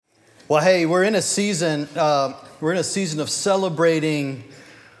Well, hey, we're in a season of celebrating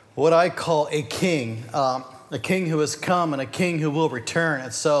what I call a king who has come and a king who will return.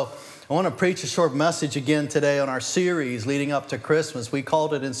 And so I want to preach a short message again today on our series leading up to Christmas. We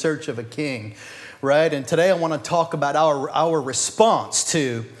called it In Search of a King, right? And today I want to talk about our response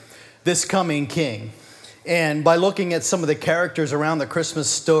to this coming king. And by looking at some of the characters around the Christmas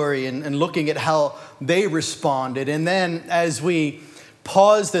story and looking at how they responded. And then as we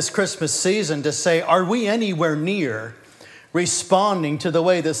pause this Christmas season to say, are we anywhere near responding to the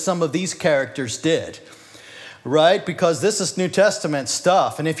way that some of these characters did? Right? Because this is New Testament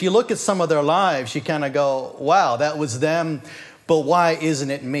stuff. And if you look at some of their lives, you kind of go, wow, that was them, but why isn't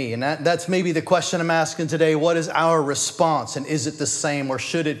it me? And that's maybe the question I'm asking today. What is our response? And is it the same or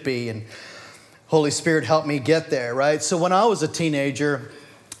should it be? And Holy Spirit, help me get there, right? So when I was a teenager,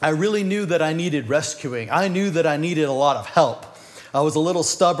 I really knew that I needed rescuing. I knew that I needed a lot of help. I was a little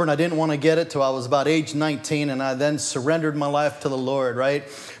stubborn. I didn't want to get it till I was about age 19, and I then surrendered my life to the Lord, right?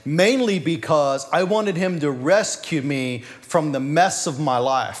 Mainly because I wanted Him to rescue me from the mess of my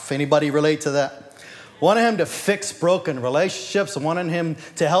life. Anybody relate to that? I wanted Him to fix broken relationships. I wanted Him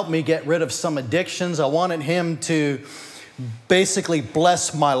to help me get rid of some addictions. I wanted Him to basically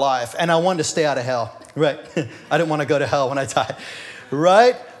bless my life, and I wanted to stay out of hell, right? I didn't want to go to hell when I die,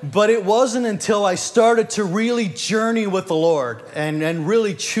 right? But it wasn't until I started to really journey with the Lord and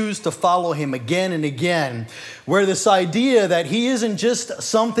really choose to follow Him again and again, where this idea that He isn't just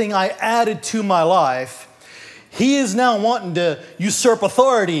something I added to my life, He is now wanting to usurp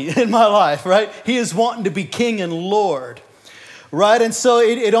authority in my life, right? He is wanting to be King and Lord, right? And so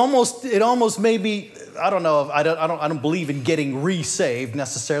it almost made me, I don't believe in getting re-saved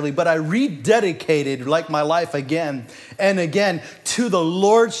necessarily, but I rededicated like my life again and again to the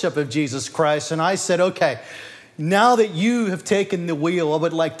Lordship of Jesus Christ. And I said, okay, now that you have taken the wheel, I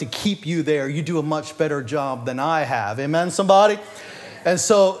would like to keep you there. You do a much better job than I have. Amen, somebody? And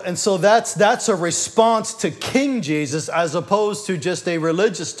so that's a response to King Jesus as opposed to just a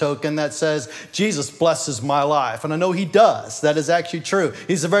religious token that says, Jesus blesses my life. And I know He does. That is actually true.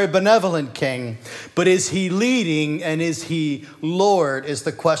 He's a very benevolent King. But is He leading and is He Lord is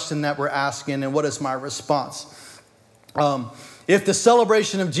the question that we're asking. And what is my response? If the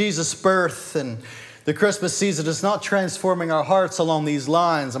celebration of Jesus' birth and the Christmas season is not transforming our hearts along these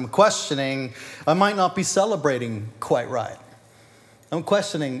lines, I'm questioning I might not be celebrating quite right. I'm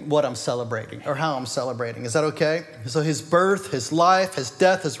questioning what I'm celebrating or how I'm celebrating. Is that okay? So His birth, His life, His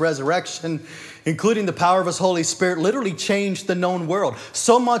death, His resurrection, including the power of His Holy Spirit, literally changed the known world.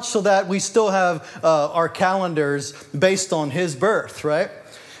 So much so that we still have our calendars based on His birth, right?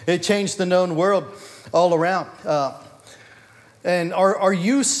 It changed the known world all around. And are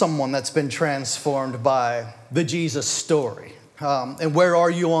you someone that's been transformed by the Jesus story? And where are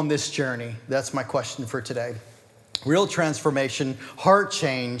you on this journey? That's my question for today. Real transformation, heart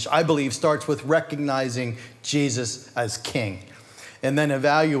change, I believe, starts with recognizing Jesus as King and then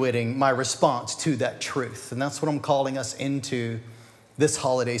evaluating my response to that truth. And that's what I'm calling us into this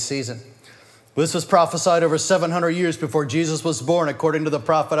holiday season. This was prophesied over 700 years before Jesus was born. According to the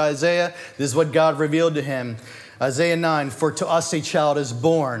prophet Isaiah, this is what God revealed to him. Isaiah 9, for to us a child is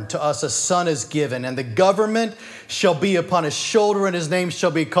born, to us a son is given, and the government shall be upon his shoulder, and his name shall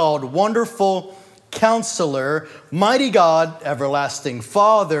be called Wonderful Counselor, Mighty God, Everlasting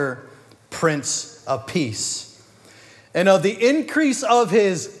Father, Prince of Peace. And of the increase of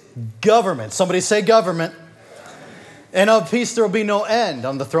His government, somebody say government, and of peace there will be no end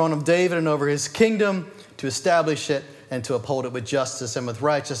on the throne of David and over His kingdom, to establish it and to uphold it with justice and with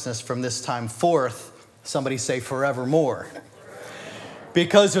righteousness from this time forth. Somebody say forevermore.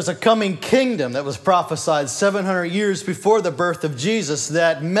 Because there's a coming kingdom that was prophesied 700 years before the birth of Jesus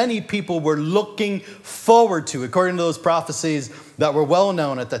that many people were looking forward to, according to those prophecies that were well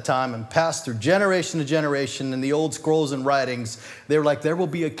known at the time and passed through generation to generation in the old scrolls and writings. They were like, there will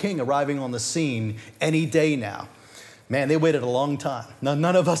be a king arriving on the scene any day now. Man, they waited a long time. Now,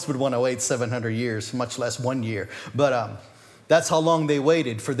 none of us would want to wait 700 years, much less 1 year. But that's how long they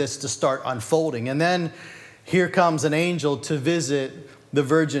waited for this to start unfolding. And then here comes an angel to visit the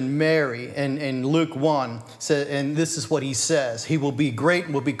Virgin Mary in Luke 1, and this is what he says. He will be great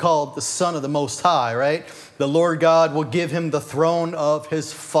and will be called the Son of the Most High, right? The Lord God will give him the throne of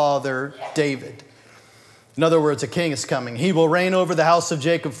his father David. In other words, a king is coming. He will reign over the house of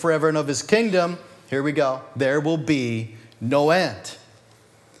Jacob forever, and of his kingdom, here we go, there will be no end.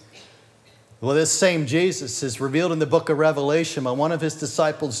 Well, this same Jesus is revealed in the book of Revelation by one of his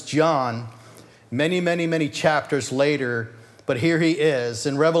disciples, John, many chapters later. But here he is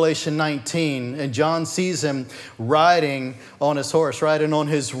in Revelation 19, and John sees him riding on his horse, right? And on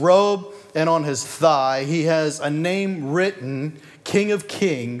his robe and on his thigh, he has a name written, King of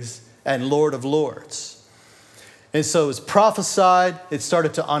Kings and Lord of Lords. And so it's prophesied, it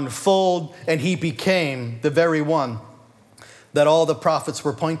started to unfold, and he became the very one that all the prophets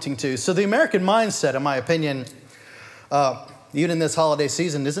were pointing to. So the American mindset, in my opinion, even in this holiday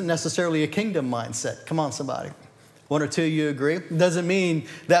season, isn't necessarily a kingdom mindset. Come on, somebody. One or two, you agree? It doesn't mean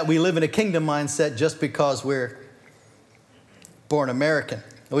that we live in a kingdom mindset just because we're born American.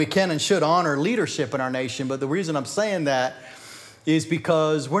 We can and should honor leadership in our nation, but the reason I'm saying that is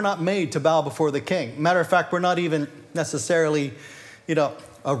because we're not made to bow before the king. Matter of fact, we're not even necessarily,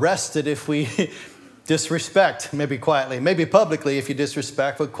 arrested if we disrespect, maybe quietly, maybe publicly if you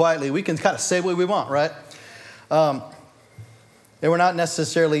disrespect, but quietly we can kind of say what we want, right? They were not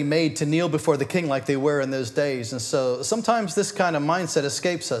necessarily made to kneel before the king like they were in those days. And so sometimes this kind of mindset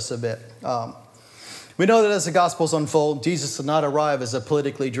escapes us a bit. We know that as the Gospels unfold, Jesus did not arrive as a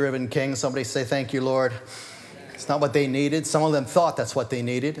politically driven king. Somebody say, thank you, Lord. It's not what they needed. Some of them thought that's what they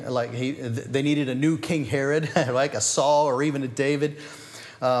needed. Like they needed a new King Herod, like a Saul or even a David.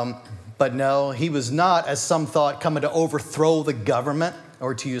 But no, he was not, as some thought, coming to overthrow the government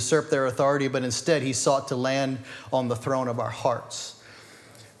or to usurp their authority, but instead he sought to land on the throne of our hearts.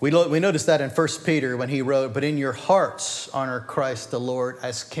 We notice that in 1 Peter when he wrote, but in your hearts honor Christ the Lord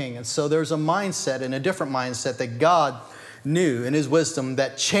as King. And so there's a mindset and a different mindset that God knew in his wisdom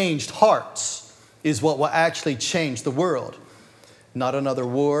that changed hearts is what will actually change the world. Not another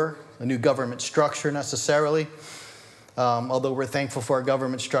war, a new government structure necessarily, although we're thankful for our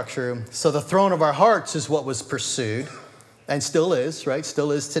government structure. So the throne of our hearts is what was pursued. And still is, right?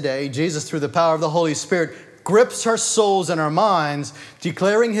 Still is today. Jesus, through the power of the Holy Spirit, grips our souls and our minds,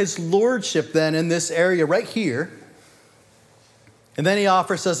 declaring his lordship then in this area right here. And then he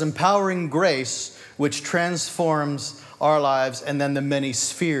offers us empowering grace, which transforms our lives and then the many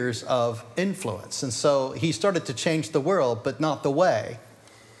spheres of influence. And so he started to change the world, but not the way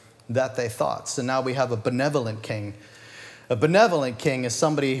that they thought. So now we have a benevolent king. A benevolent king is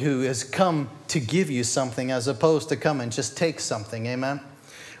somebody who has come to give you something as opposed to come and just take something. Amen?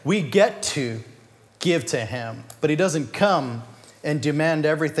 We get to give to him, but he doesn't come and demand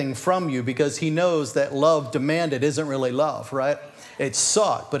everything from you because he knows that love demanded isn't really love, right? It's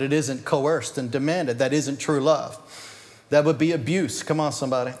sought, but it isn't coerced and demanded. That isn't true love. That would be abuse. Come on,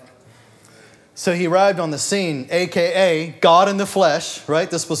 somebody. So he arrived on the scene, a.k.a. God in the flesh, right?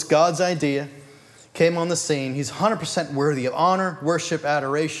 This was God's idea. Came on the scene. He's 100% worthy of honor, worship,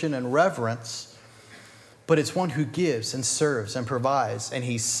 adoration, and reverence. But it's one who gives and serves and provides, and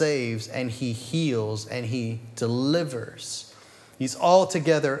he saves and he heals and he delivers. He's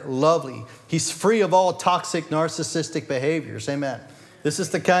altogether lovely. He's free of all toxic, narcissistic behaviors. Amen. This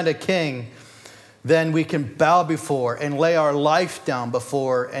is the kind of king then we can bow before and lay our life down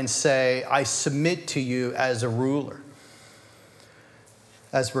before and say, I submit to you as a ruler,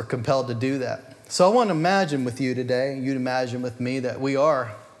 as we're compelled to do that. So I want to imagine with you today, you'd imagine with me that we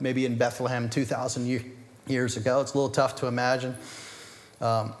are maybe in Bethlehem 2,000 years ago. It's a little tough to imagine.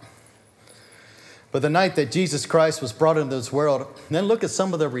 But the night that Jesus Christ was brought into this world, then look at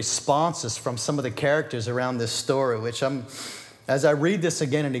some of the responses from some of the characters around this story, which as I read this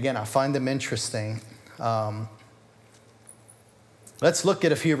again and again, I find them interesting. Let's look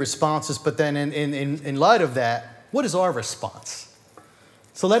at a few responses, but then in light of that, what is our response?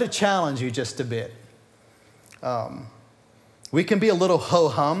 So let it challenge you just a bit. We can be a little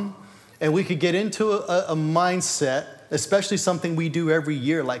ho-hum, and we could get into a mindset, especially something we do every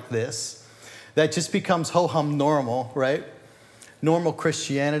year like this, that just becomes ho-hum normal, right? Normal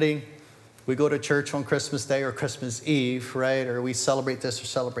Christianity. We go to church on Christmas Day or Christmas Eve, right? Or we celebrate this or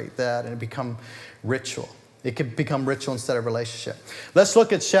celebrate that, and it become ritual. It could become ritual instead of relationship. Let's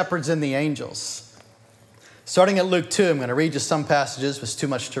look at shepherds and the angels. Starting at Luke 2, I'm going to read just some passages. It's too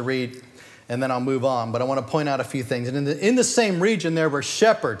much to read, and then I'll move on. But I want to point out a few things. And in the same region, there were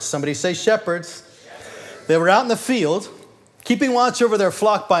shepherds. Somebody say shepherds. They were out in the field, keeping watch over their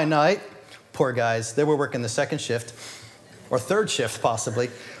flock by night. Poor guys. They were working the second shift, or third shift possibly.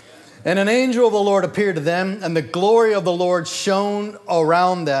 And an angel of the Lord appeared to them, and the glory of the Lord shone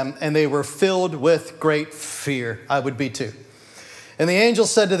around them, and they were filled with great fear. I would be too. And the angel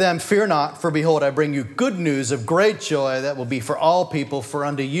said to them, fear not, for behold, I bring you good news of great joy that will be for all people. For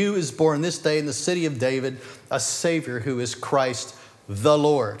unto you is born this day in the city of David a Savior who is Christ the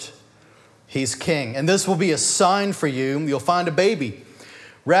Lord. He's King. And this will be a sign for you. You'll find a baby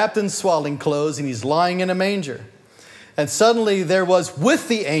wrapped in swaddling clothes, and he's lying in a manger. And suddenly there was with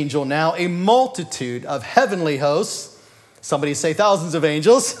the angel now a multitude of heavenly hosts Somebody say thousands of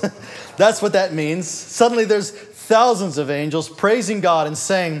angels. That's what that means. Suddenly there's thousands of angels praising God and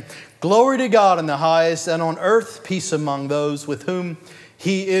saying, "Glory to God in the highest, and on earth peace among those with whom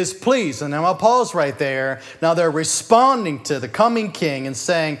He is pleased." And now I'll pause right there. Now they're responding to the coming king and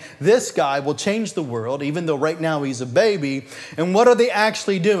saying, this guy will change the world, even though right now he's a baby. And what are they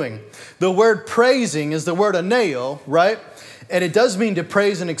actually doing? The word praising is the word aneo, right? And it does mean to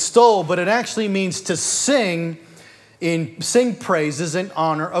praise and extol, but it actually means to sing praises in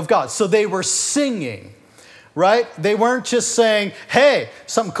honor of God. So they were singing, right? They weren't just saying, hey,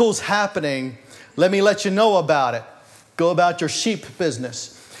 something cool's happening. Let me let you know about it. Go about your sheep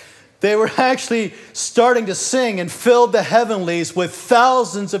business. They were actually starting to sing and filled the heavenlies with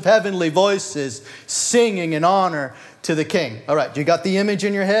thousands of heavenly voices singing in honor to the king. All right, you got the image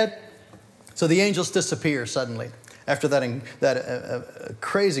in your head? So the angels disappear suddenly after that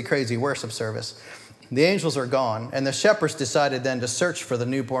crazy, crazy worship service. The angels are gone, and the shepherds decided then to search for the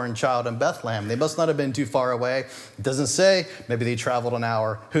newborn child in Bethlehem. They must not have been too far away. It doesn't say. Maybe they traveled an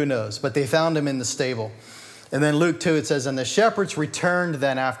hour. Who knows? But they found him in the stable. And then Luke 2, it says, "And the shepherds returned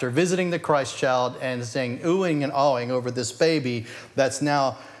then after visiting the Christ child and saying, oohing and awing over this baby that's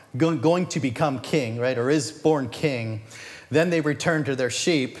now going to become king," right? Or is born king. Then they returned to their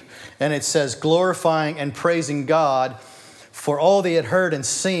sheep. And it says, glorifying and praising God for all they had heard and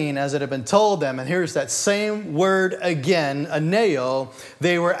seen as it had been told them. And here's that same word again, aneo.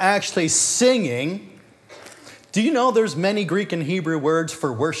 They were actually singing. Do you know there's many Greek and Hebrew words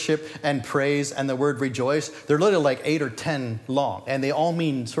for worship and praise and the word rejoice? They're literally like 8 or 10 long, and they all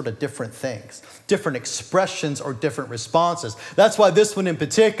mean sort of different things, different expressions or different responses. That's why this one in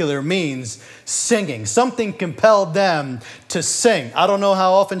particular means singing. Something compelled them to sing. I don't know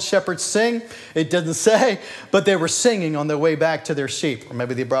how often shepherds sing. It doesn't say, but they were singing on their way back to their sheep. Or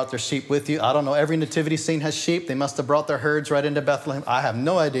maybe they brought their sheep with you. I don't know. Every nativity scene has sheep. They must have brought their herds right into Bethlehem. I have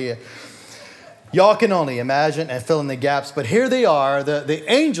no idea. Y'all can only imagine and fill in the gaps. But here they are. The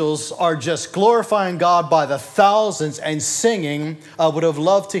angels are just glorifying God by the thousands and singing. I would have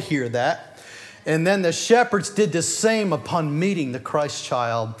loved to hear that. And then the shepherds did the same upon meeting the Christ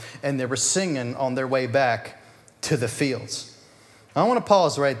child. And they were singing on their way back to the fields. I want to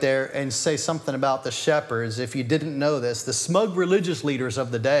pause right there and say something about the shepherds. If you didn't know this, the smug religious leaders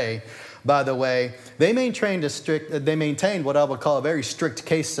of the day, by the way, they maintained what I would call a very strict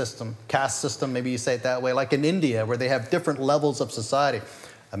caste system, maybe you say it that way, like in India, where they have different levels of society.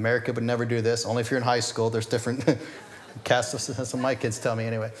 America would never do this. Only if you're in high school, there's different castes. That's what my kids tell me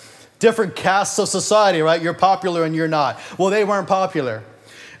anyway. Different castes of society, right? You're popular and you're not. Well, they weren't popular,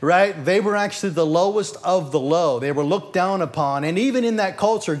 right? They were actually the lowest of the low. They were looked down upon. And even in that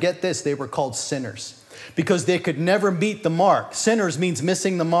culture, get this, they were called sinners, because they could never meet the mark. Sinners means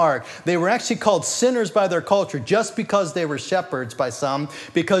missing the mark. They were actually called sinners by their culture just because they were shepherds by some,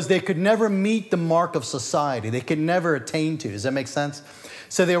 because they could never meet the mark of society. They could never attain to. Does that make sense?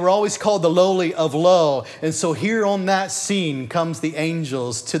 So they were always called the lowly of low. And so here on that scene comes the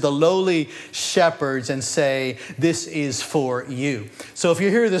angels to the lowly shepherds and say, this is for you. So if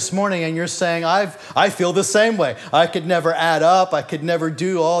you're here this morning and you're saying, I feel the same way. I could never add up. I could never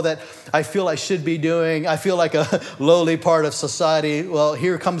do all that I feel I should be doing. I feel like a lowly part of society. Well,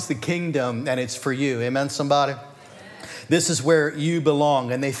 here comes the kingdom and it's for you. Amen, somebody? This is where you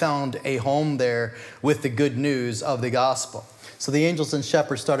belong. And they found a home there with the good news of the gospel. So the angels and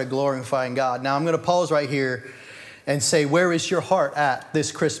shepherds started glorifying God. Now I'm going to pause right here and say, where is your heart at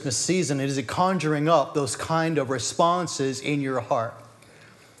this Christmas season? Is it conjuring up those kind of responses in your heart?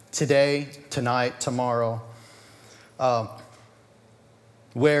 Today, tonight, tomorrow.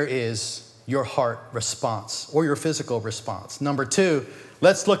 Where is your heart response or your physical response? Number 2,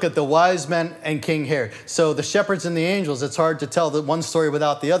 let's look at the wise men and King Herod. So the shepherds and the angels, it's hard to tell the one story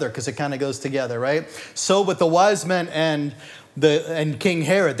without the other because it kind of goes together, right? So with the wise men and King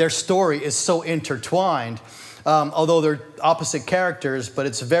Herod, their story is so intertwined, although they're opposite characters, but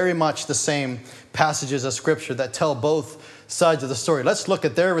it's very much the same passages of Scripture that tell both sides of the story. Let's look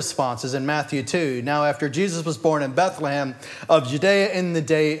at their responses in Matthew 2. Now, after Jesus was born in Bethlehem of Judea in the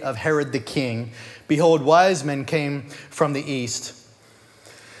day of Herod the king, behold, wise men came from the east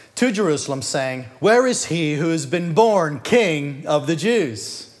to Jerusalem, saying, where is he who has been born King of the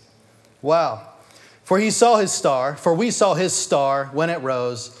Jews? Wow. For we saw his star when it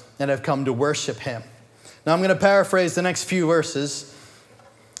rose and have come to worship him. Now I'm going to paraphrase the next few verses.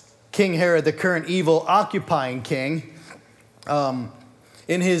 King Herod, the current evil occupying king, in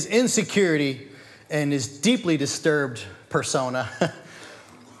his insecurity and his deeply disturbed persona,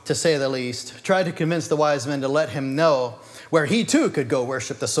 to say the least, tried to convince the wise men to let him know where he too could go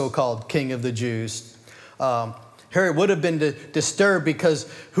worship the so-called King of the Jews. Herod would have been disturbed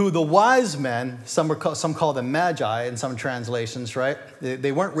because who the wise men, some call them magi in some translations, right?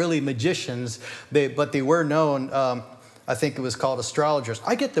 They weren't really magicians, but they were known, I think it was called astrologers.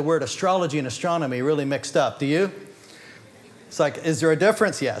 I get the word astrology and astronomy really mixed up. Do you? It's like, is there a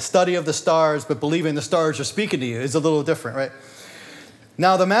difference? Yeah, study of the stars, but believing the stars are speaking to you is a little different, right?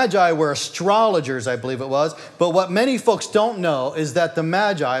 Now, the Magi were astrologers, I believe it was. But what many folks don't know is that the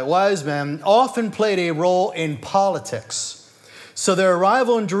Magi, wise men, often played a role in politics. So their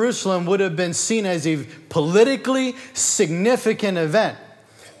arrival in Jerusalem would have been seen as a politically significant event.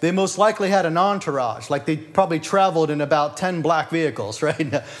 They most likely had an entourage, like they probably traveled in about 10 black vehicles,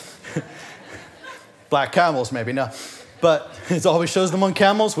 right? Black camels, maybe, no. But it always shows them on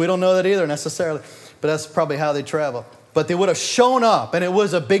camels. We don't know that either necessarily. But that's probably how they travel. But they would have shown up, and it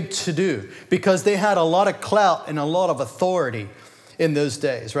was a big to-do because they had a lot of clout and a lot of authority in those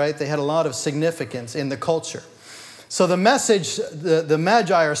days, right? They had a lot of significance in the culture. So the message the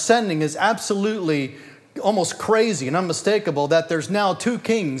Magi are sending is absolutely almost crazy and unmistakable that there's now two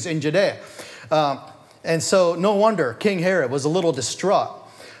kings in Judea. And so no wonder King Herod was a little distraught.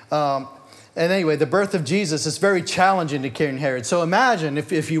 And anyway, the birth of Jesus is very challenging to King Herod. So imagine,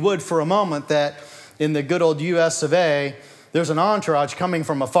 if you would, for a moment, that in the good old US of A, there's an entourage coming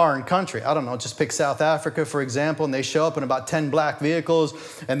from a foreign country. I don't know, just pick South Africa, for example, and they show up in about 10 black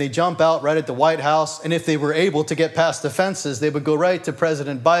vehicles, and they jump out right at the White House. And if they were able to get past the fences, they would go right to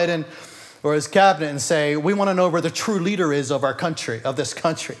President Biden or his cabinet and say, we want to know where the true leader is of our country, of this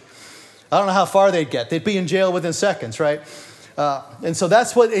country. I don't know how far they'd get. They'd be in jail within seconds, right? And so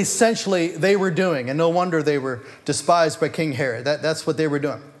that's what essentially they were doing. And no wonder they were despised by King Herod. That's what they were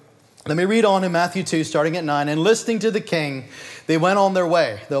doing. Let me read on in Matthew 2, starting at 9. And listening to the king, they went on their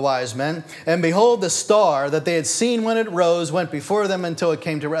way, the wise men. And behold, the star that they had seen when it rose went before them until it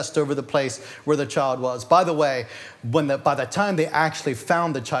came to rest over the place where the child was. By the way, by the time they actually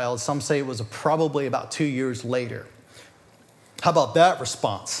found the child, some say it was probably about 2 years later. How about that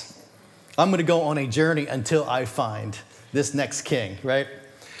response? I'm going to go on a journey until I find this next king, right?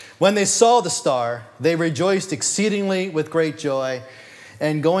 When they saw the star, they rejoiced exceedingly with great joy.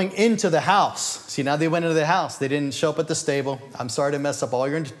 And going into the house. See, now they went into the house. They didn't show up at the stable. I'm sorry to mess up all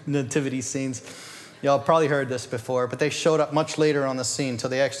your nativity scenes. Y'all probably heard this before, but they showed up much later on the scene until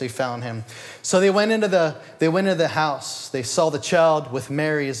they actually found him. So they went into the house. They saw the child with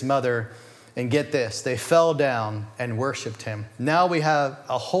Mary, his mother. And get this, they fell down and worshiped him. Now we have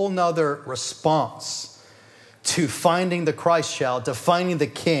a whole nother response to finding the Christ child, to finding the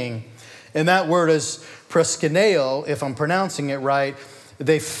king. And that word is proskuneo, if I'm pronouncing it right.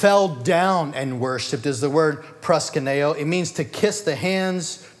 They fell down and worshiped is the word proskuneo. It means to kiss the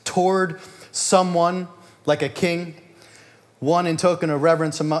hands toward someone like a king. One in token of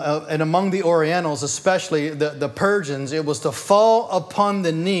reverence. And among the Orientals, especially the Persians, it was to fall upon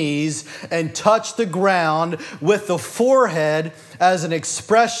the knees and touch the ground with the forehead as an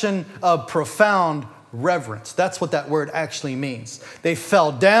expression of profound reverence. That's what that word actually means. They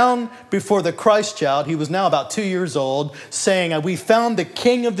fell down before the Christ child. He was now about 2 years old, saying, we found the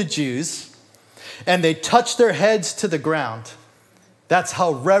King of the Jews. And they touched their heads to the ground. That's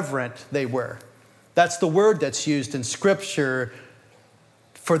how reverent they were. That's the word that's used in Scripture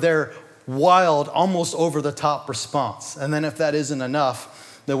for their wild, almost over-the-top response. And then if that isn't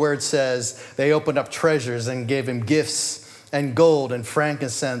enough, the word says they opened up treasures and gave him gifts and gold and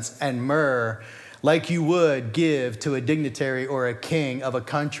frankincense and myrrh, like you would give to a dignitary or a king of a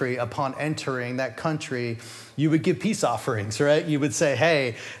country upon entering that country. You would give peace offerings, right? You would say,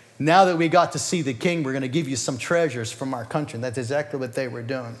 hey, now that we got to see the king, we're going to give you some treasures from our country. And that's exactly what they were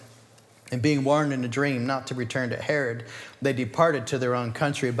doing. And being warned in a dream not to return to Herod, they departed to their own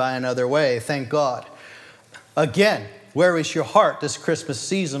country by another way. Thank God. Again, where is your heart this Christmas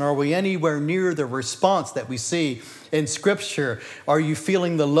season? Are we anywhere near the response that we see in Scripture? Are you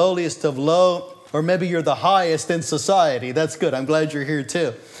feeling the lowliest of low? Or maybe you're the highest in society. That's good. I'm glad you're here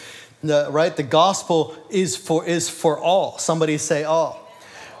too. Right? The gospel is for all. Somebody say all.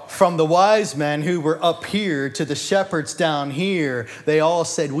 From the wise men who were up here to the shepherds down here, they all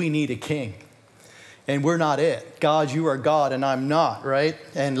said, we need a king. And we're not it. God, you are God and I'm not, right?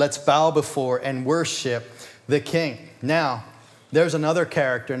 And let's bow before and worship the king. Now, there's another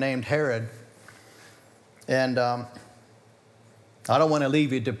character named Herod. And I don't want to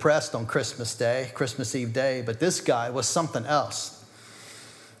leave you depressed on Christmas Eve day, but this guy was something else.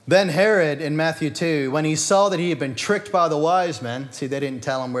 Then Herod in Matthew 2, when he saw that he had been tricked by the wise men, see, they didn't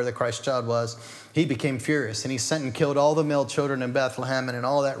tell him where the Christ child was, he became furious, and he sent and killed all the male children in Bethlehem and in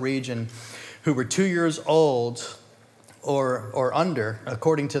all that region who were 2 years old or under,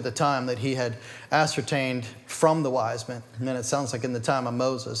 according to the time that he had ascertained from the wise men. And then it sounds like in the time of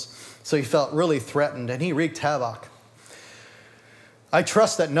Moses. So he felt really threatened, and he wreaked havoc. I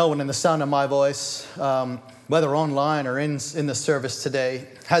trust that no one in the sound of my voice, whether online or in the service today,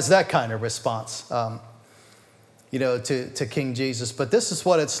 has that kind of response, to King Jesus. But this is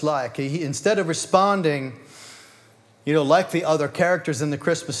what it's like. He, instead of responding, like the other characters in the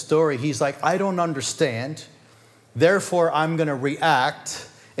Christmas story, he's like, I don't understand. Therefore, I'm going to react.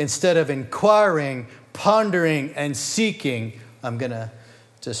 Instead of inquiring, pondering, and seeking, I'm going to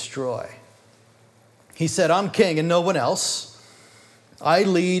destroy. He said, I'm king and no one else. I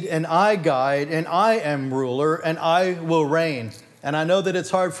lead and I guide and I am ruler and I will reign. And I know that it's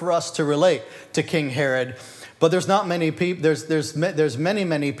hard for us to relate to King Herod, but there's not many people. There's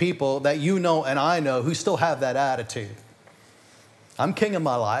many people that you know and I know who still have that attitude. I'm king of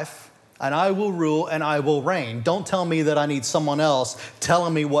my life and I will rule and I will reign. Don't tell me that I need someone else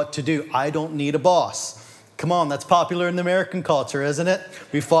telling me what to do. I don't need a boss. Come on, that's popular in the American culture, isn't it?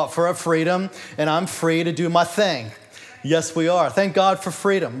 We fought for our freedom and I'm free to do my thing. Yes, we are. Thank God for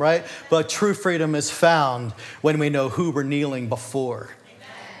freedom, right? But true freedom is found when we know who we're kneeling before.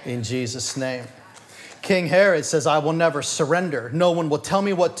 In Jesus' name. King Herod says, I will never surrender. No one will tell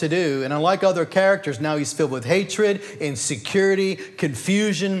me what to do. And unlike other characters, now he's filled with hatred, insecurity,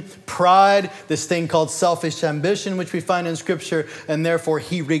 confusion, pride, this thing called selfish ambition, which we find in Scripture. And therefore,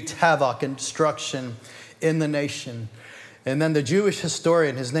 he wreaked havoc and destruction in the nation. And then the Jewish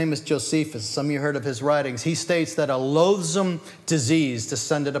historian, his name is Josephus, some of you heard of his writings, he states that a loathsome disease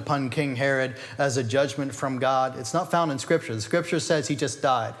descended upon King Herod as a judgment from God. It's not found in Scripture. The Scripture says he just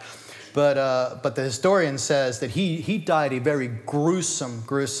died. But the historian says that he died a very gruesome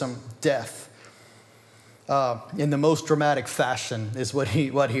death in the most dramatic fashion is what he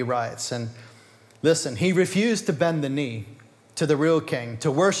writes. And listen, he refused to bend the knee to the real king, to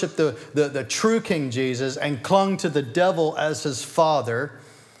worship the true King Jesus, and clung to the devil as his father,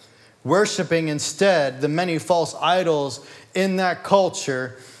 worshiping instead the many false idols in that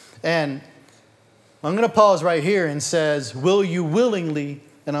culture. And I'm going to pause right here and says, will you willingly,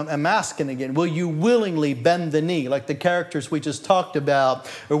 and I'm asking again, will you willingly bend the knee like the characters we just talked about,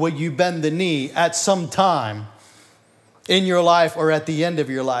 or will you bend the knee at some time in your life or at the end of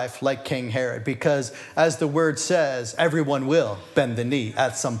your life like King Herod? Because as the word says, everyone will bend the knee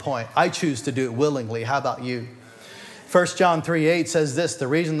at some point. I choose to do it willingly. How about you? 1 John 3:8 says this, the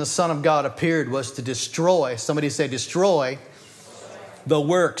reason the Son of God appeared was to destroy, somebody say destroy, the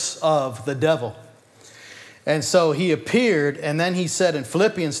works of the devil. And so he appeared, and then he said in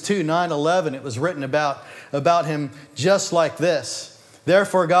Philippians 2:9-11, it was written about him just like this.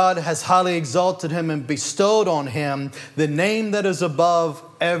 Therefore, God has highly exalted him and bestowed on him the name that is above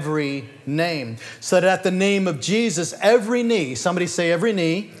every name. So that at the name of Jesus, every knee, somebody say every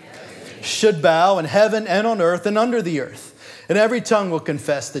knee, should bow in heaven and on earth and under the earth. And every tongue will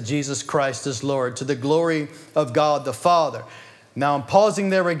confess that Jesus Christ is Lord, to the glory of God the Father. Now I'm pausing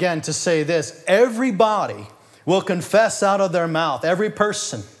there again to say this. Everybody will confess out of their mouth, every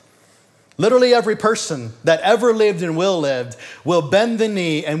person, literally every person that ever lived and will live will bend the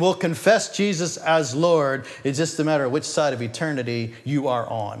knee and will confess Jesus as Lord. It's just a matter of which side of eternity you are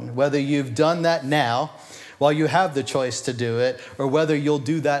on. Whether you've done that now while you have the choice to do it, or whether you'll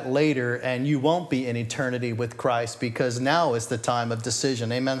do that later and you won't be in eternity with Christ, because now is the time of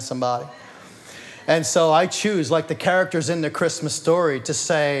decision. Amen, somebody? And so I choose, like the characters in the Christmas story, to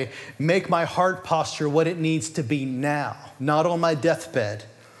say, make my heart posture what it needs to be now, not on my deathbed.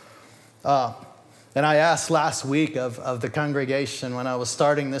 And I asked last week of the congregation when I was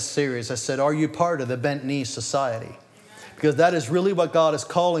starting this series, I said, are you part of the Bent Knee Society? Because that is really what God is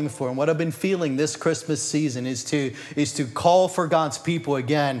calling for. And what I've been feeling this Christmas season is to call for God's people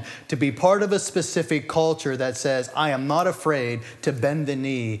again to be part of a specific culture that says, I am not afraid to bend the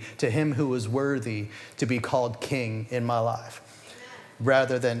knee to him who is worthy to be called king in my life,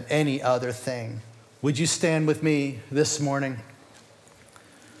 rather than any other thing. Would you stand with me this morning?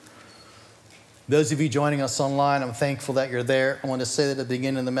 Those of you joining us online, I'm thankful that you're there. I want to say that at the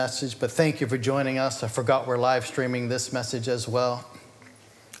beginning of the message, but thank you for joining us. I forgot we're live streaming this message as well.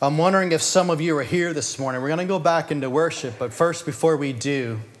 I'm wondering if some of you are here this morning. We're going to go back into worship, but first, before we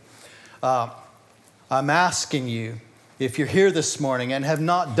do, I'm asking you, if you're here this morning and have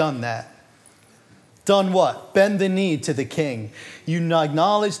not done that, done what? Bend the knee to the King. You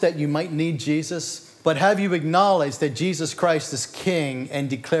acknowledge that you might need Jesus, but have you acknowledged that Jesus Christ is King and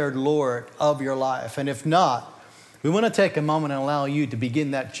declared Lord of your life? And if not, we want to take a moment and allow you to begin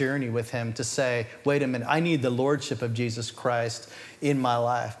that journey with him to say, wait a minute, I need the Lordship of Jesus Christ in my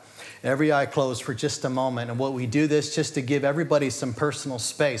life. Every eye closed for just a moment. And what we do this just to give everybody some personal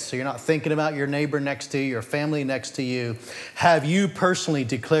space. So you're not thinking about your neighbor next to you, your family next to you. Have you personally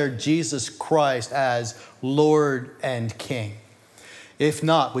declared Jesus Christ as Lord and King? If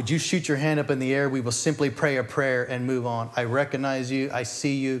not, would you shoot your hand up in the air? We will simply pray a prayer and move on. I recognize you. I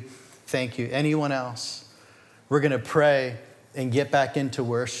see you. Thank you. Anyone else? We're going to pray and get back into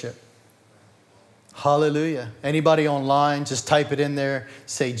worship. Hallelujah. Anybody online, just type it in there.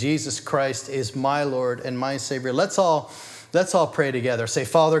 Say, Jesus Christ is my Lord and my Savior. Let's all pray together. Say,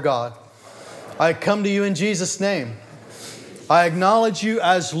 Father God, I come to you in Jesus' name. I acknowledge you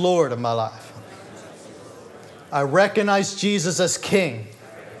as Lord of my life. I recognize Jesus as King.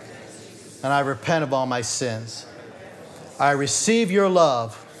 And I repent of all my sins. I receive your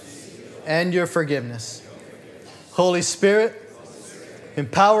love and your forgiveness. Holy Spirit,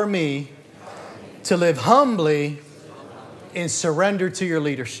 empower me to live humbly in surrender to your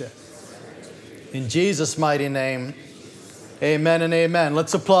leadership. In Jesus' mighty name, amen and amen.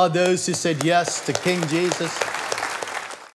 Let's applaud those who said yes to King Jesus.